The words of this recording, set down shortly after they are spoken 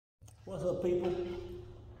What's up, people?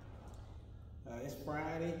 It's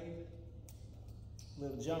Friday.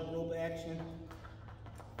 Little jump rope action.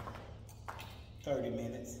 30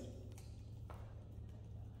 minutes.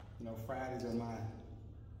 You know, Fridays are my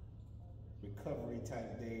recovery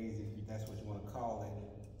type days, if that's what you want to call it.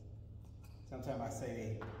 Sometimes I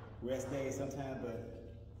say rest days sometimes,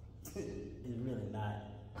 but it's really not.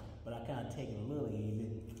 But I kind of take it a little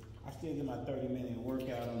easy. I still get my 30-minute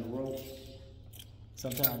workout on the rope.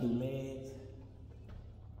 Sometimes I do legs.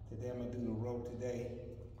 Today I'm gonna do the rope today.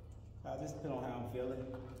 Just depending on how I'm feeling.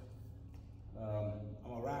 I'm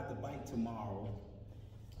gonna ride the bike tomorrow.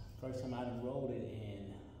 First time I done rode it,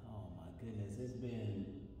 and oh my goodness, it's been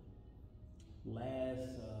last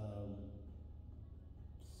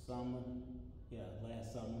summer. Yeah,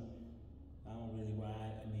 last summer. I don't really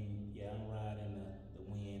ride. I mean, yeah, I don't ride in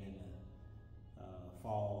the wind and the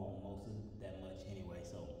fall most of that much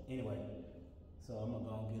anyway. So I'm gonna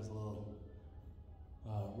go and get us a little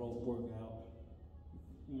rope workout.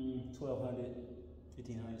 1,200,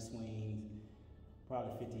 1,500 swings,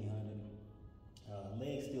 probably 1,500.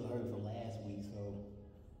 Legs still hurt from last week, so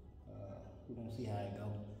we're gonna see how it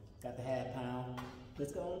goes. Got the half pound.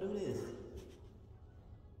 Let's go and do this.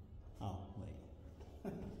 Oh, wait.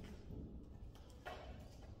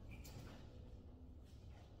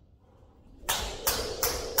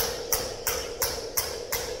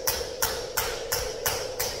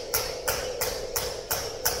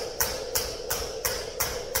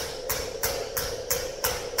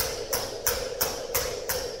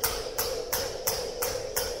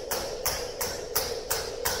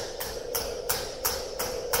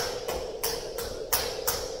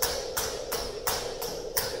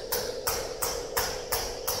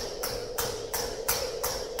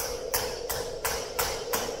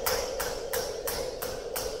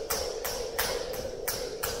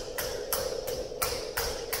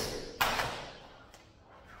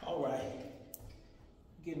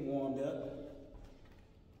 Getting warmed up.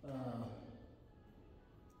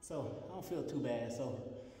 So I don't feel too bad. So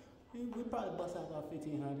we probably bust out about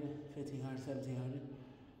 1,500, 1,700.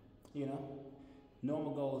 You know,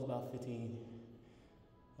 normal goal is about 15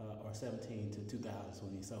 or 17 to 2,000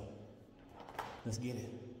 swings. So let's get it.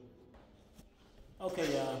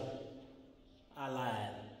 Okay, y'all. I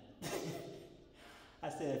lied. I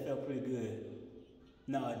said it felt pretty good.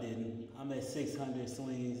 No, I didn't. I'm at 600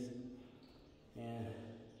 swings. And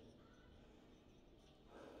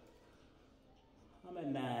I'm at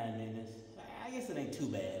 9 minutes. I guess it ain't too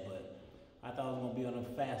bad, but I thought I was gonna be on a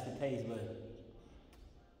faster pace, but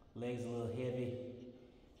legs a little heavy,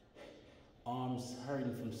 arms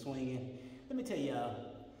hurting from swinging. Let me tell y'all,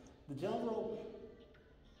 the jump rope,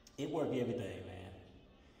 it worked everything, man.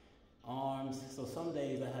 Arms, so some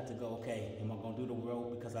days I have to go, okay, am I gonna do the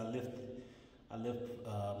rope because I lift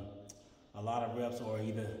a lot of reps or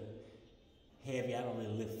either heavy. I don't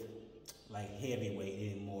really lift like heavyweight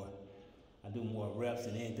anymore. I do more reps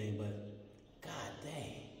than anything, but god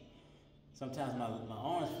dang. Sometimes my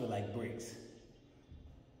arms feel like bricks.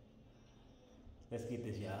 Let's get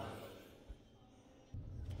this, y'all.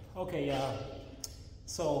 Okay, y'all.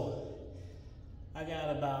 So I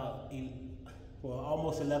got about,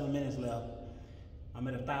 almost 11 minutes left. I'm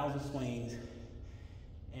at 1,000 swings,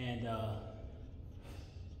 and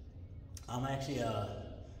I'm actually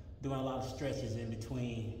doing a lot of stretches in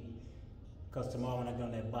between, because tomorrow when I get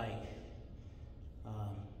on that bike,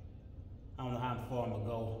 I don't know how far I'm gonna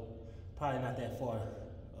go. Probably not that far,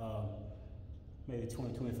 maybe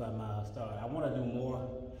 20, 25 miles start. I wanna do more,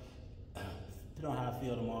 depending on how I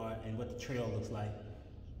feel tomorrow and what the trail looks like.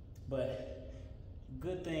 But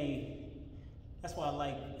good thing, that's why I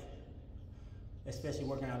like, especially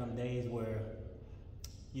working out on days where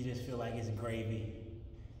you just feel like it's gravy.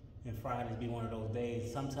 And Fridays be one of those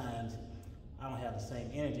days. Sometimes I don't have the same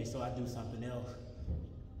energy, so I do something else.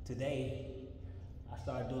 Today, I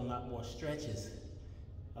started doing a lot more stretches,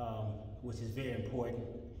 which is very important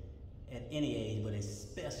at any age, but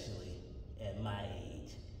especially at my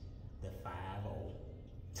age, the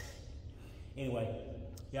 5-0. Anyway,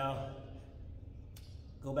 y'all,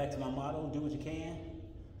 go back to my motto, do what you can.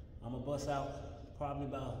 I'm gonna bust out probably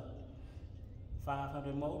about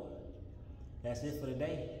 500 more. That's it for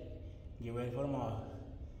today. Get ready for tomorrow.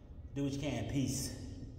 Do what you can. Peace.